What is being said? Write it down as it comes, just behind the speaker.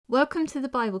Welcome to the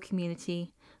Bible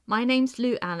community. My name's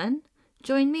Lou Allen.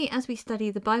 Join me as we study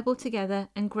the Bible together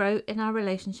and grow in our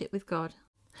relationship with God.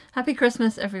 Happy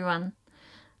Christmas, everyone.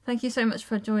 Thank you so much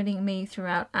for joining me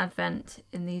throughout Advent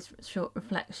in these short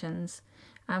reflections.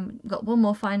 We've got one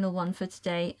more final one for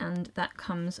today, and that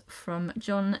comes from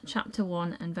John chapter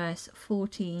 1 and verse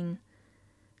 14.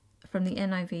 From the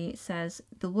NIV, it says,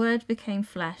 "The Word became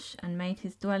flesh and made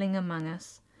his dwelling among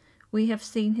us. We have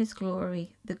seen his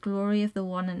glory, the glory of the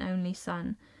one and only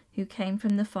Son, who came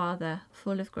from the Father,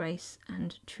 full of grace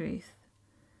and truth."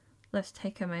 Let's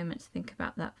take a moment to think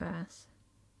about that verse.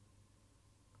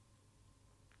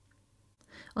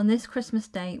 On this Christmas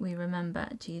day, we remember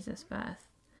Jesus' birth.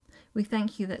 We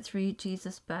thank you that through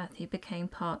Jesus' birth, he became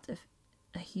part of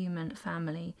a human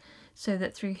family, so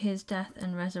that through his death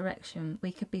and resurrection,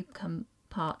 we could become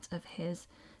part of his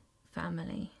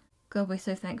family. God, we're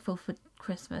so thankful for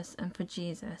Christmas and for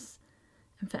Jesus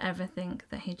and for everything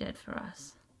that he did for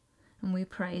us. And we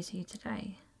praise you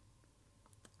today.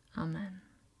 Amen.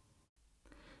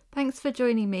 Thanks for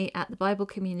joining me at the Bible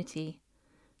community.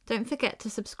 Don't forget to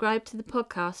subscribe to the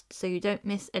podcast so you don't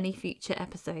miss any future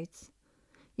episodes.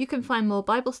 You can find more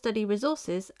Bible study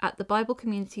resources at the Bible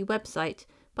community website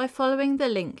by following the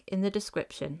link in the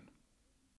description.